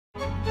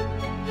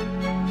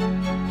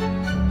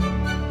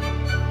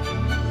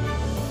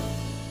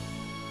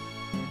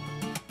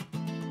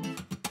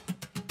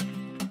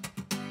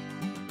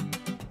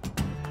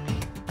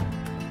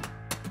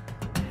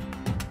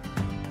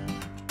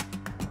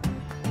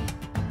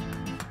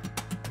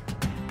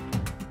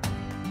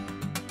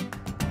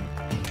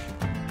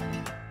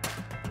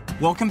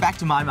Welcome back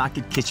to my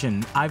market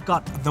kitchen. I've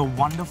got the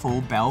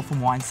wonderful Belle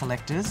from Wine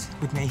Selectors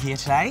with me here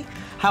today.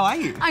 How are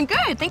you? I'm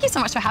good. Thank you so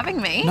much for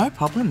having me. No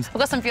problems. We've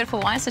got some beautiful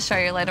wines to show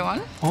you later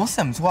on.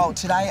 Awesome. Well,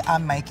 today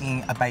I'm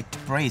making a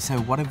baked Brie. So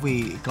what have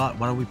we got?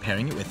 What are we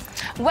pairing it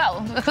with?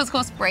 Well, because of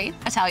course Brie,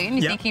 Italian,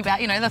 you're thinking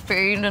about, you know, the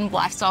food and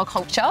lifestyle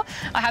culture.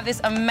 I have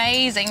this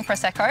amazing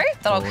Prosecco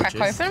that I'll crack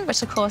open,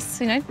 which of course,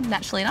 you know,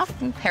 naturally enough,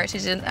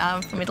 heritage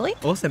from Italy.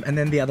 Awesome. And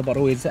then the other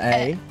bottle is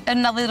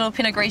another little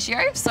Pinot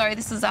Grigio. So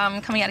this is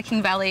coming out of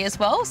King Valley as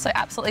well. So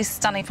absolutely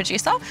stunning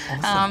producer.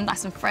 Awesome.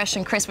 Nice and fresh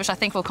and crisp, which I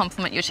think will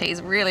complement your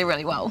cheese really,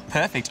 really well.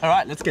 Perfect. All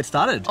right, let's get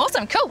started.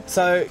 Awesome, cool.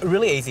 So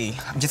really easy.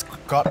 I've just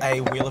got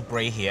a wheel of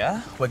Brie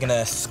here. We're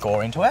gonna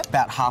score into it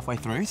about halfway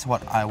through. So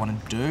what I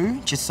want to do,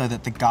 just so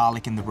that the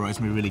garlic and the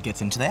rosemary really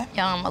gets into there.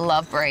 Yum, I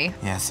love Brie.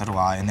 Yeah, so do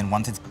I. And then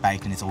once it's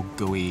baked and it's all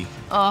gooey,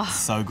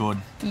 so good.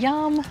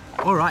 Yum.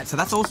 All right, so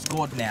that's all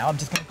scored now. I'm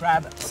just gonna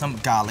grab some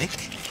garlic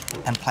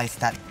and place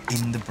that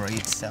in the Brie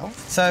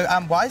itself. So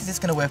why is this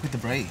gonna work with the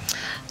Brie?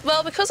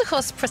 Well, because of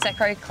course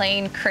Prosecco,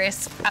 clean,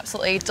 crisp,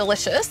 absolutely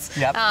delicious.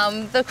 Yep.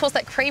 Of course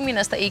that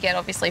creaminess that you get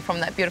obviously from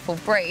that beautiful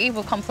Brie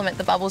will complement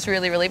the bubbles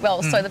really, really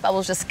well. So the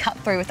bubbles just cut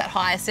through with that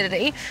high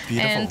acidity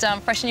and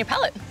freshen your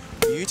palate.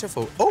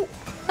 Beautiful. Oh.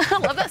 I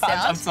love that sound.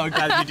 I'm so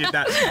glad you did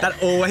that.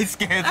 That always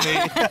scares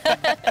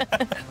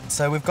me.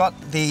 So we've got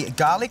the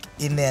garlic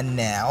in there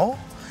now.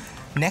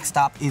 Next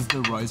up is the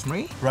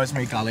rosemary.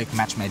 Rosemary garlic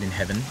match made in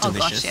heaven.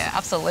 Delicious. Oh gosh, yeah,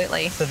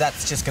 absolutely. So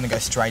that's just going to go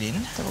straight in.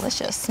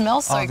 Delicious.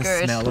 Smells so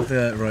good. The smell of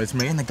the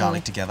rosemary and the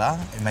garlic together,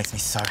 it makes me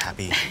so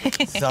happy.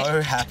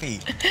 So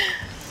happy.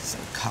 So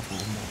a couple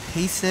more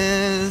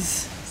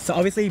pieces. So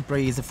obviously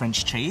Brie is a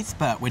French cheese,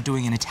 but we're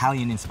doing an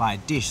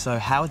Italian-inspired dish. So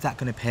how is that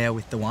going to pair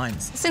with the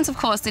wines? Since of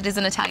course it is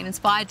an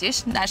Italian-inspired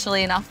dish,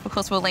 naturally enough, of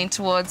course we'll lean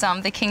towards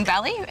the King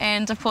Valley,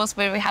 and of course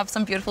we have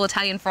some beautiful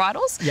Italian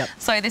varietals. Yep.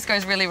 So this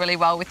goes really, really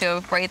well with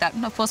your Brie. That,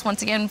 of course,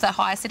 once again, with that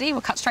high acidity,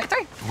 will cut straight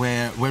through.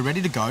 We're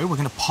ready to go. We're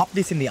going to pop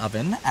this in the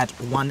oven at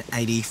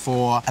 180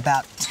 for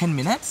about 10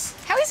 minutes.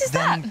 How easy is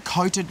that? Then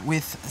coat it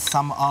with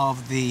some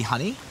of the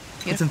honey.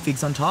 Beautiful. Put some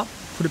figs on top.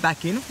 Put it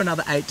back in for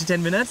another 8 to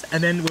 10 minutes,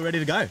 and then we're ready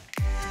to go.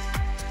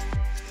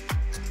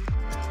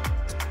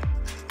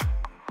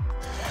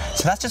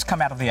 So that's just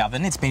come out of the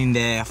oven. It's been in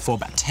there for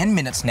about 10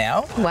 minutes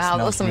now. Wow,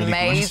 that looks really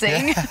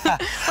amazing. Look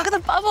at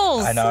the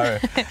bubbles. I know.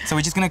 So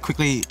we're just going to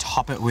quickly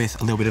top it with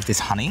a little bit of this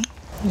honey.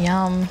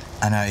 Yum.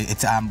 I know,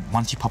 it's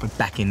once you pop it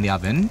back in the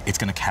oven, it's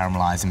going to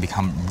caramelize and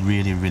become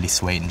really, really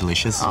sweet and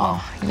delicious.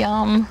 Oh,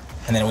 yum.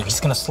 And then we're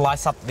just going to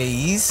slice up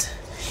these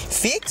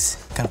figs.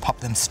 Going to pop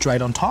them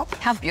straight on top.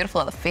 How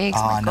beautiful are the figs,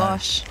 oh my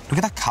gosh. Look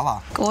at that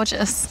colour.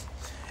 Gorgeous.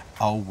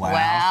 Oh, wow.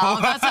 Wow,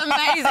 that's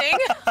amazing.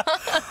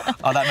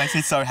 Oh, that makes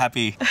me so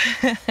happy.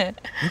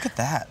 Look at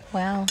that.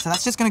 Wow. So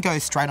that's just going to go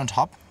straight on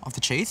top of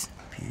the cheese.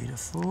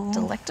 Beautiful.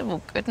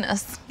 Delectable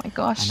goodness. My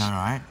gosh. I know,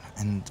 right?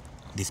 And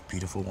this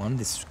beautiful one,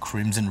 this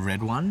crimson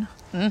red one.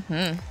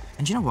 Mm-hmm.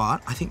 And you know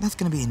what? I think that's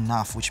going to be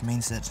enough, which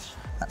means that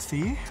that's for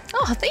you.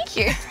 Oh, thank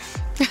you.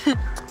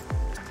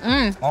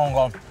 Oh, my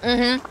God.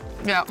 Mm-hmm.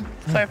 Yeah,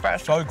 so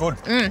fresh. So good.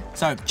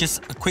 So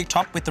just a quick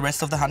top with the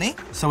rest of the honey.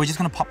 So we're just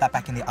going to pop that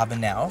back in the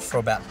oven now for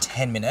about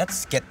 10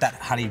 minutes. Get that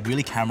honey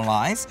really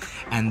caramelized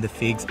and the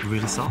figs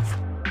really soft.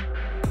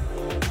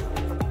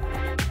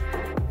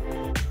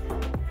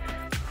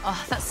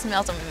 Oh, that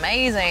smells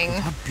amazing. Look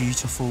how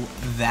beautiful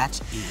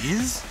that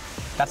is.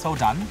 That's all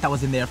done. That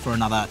was in there for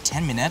another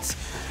 10 minutes.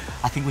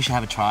 I think we should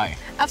have a try.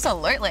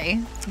 Absolutely.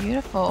 It's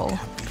beautiful. Look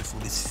how beautiful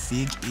this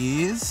fig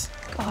is.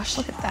 Gosh,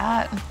 look at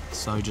that.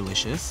 So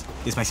delicious.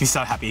 This makes me so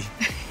happy.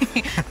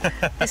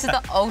 This is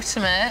the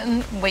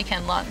ultimate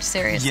weekend lunch,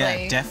 seriously.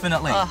 Yeah,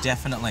 definitely,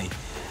 definitely.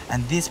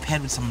 And this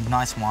paired with some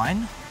nice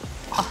wine,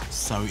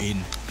 so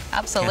in.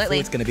 Absolutely. Careful,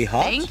 it's going to be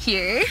hot. Thank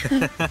you.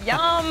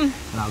 Yum.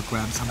 And I'll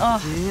grab some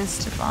of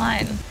this.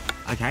 Divine.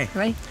 Okay.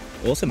 Ready?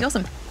 Awesome.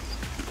 Awesome.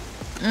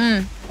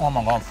 Oh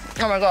my God.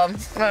 Oh my God.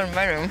 That's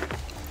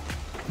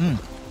amazing.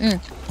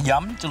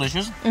 Yum,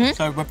 delicious.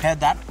 So we paired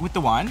that with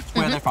the wine.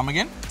 Where are they from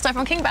again? So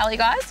from King Valley,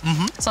 guys.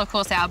 So of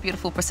course our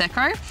beautiful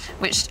Prosecco,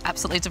 which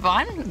absolutely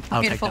divine.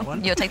 I'll beautiful. take that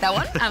one. You'll take that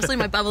one. Absolutely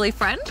my bubbly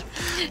friend.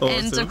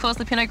 Awesome. And of course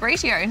the Pinot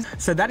Grigio.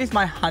 So that is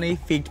my honey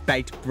fig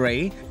baked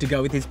Brie to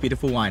go with this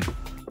beautiful wine.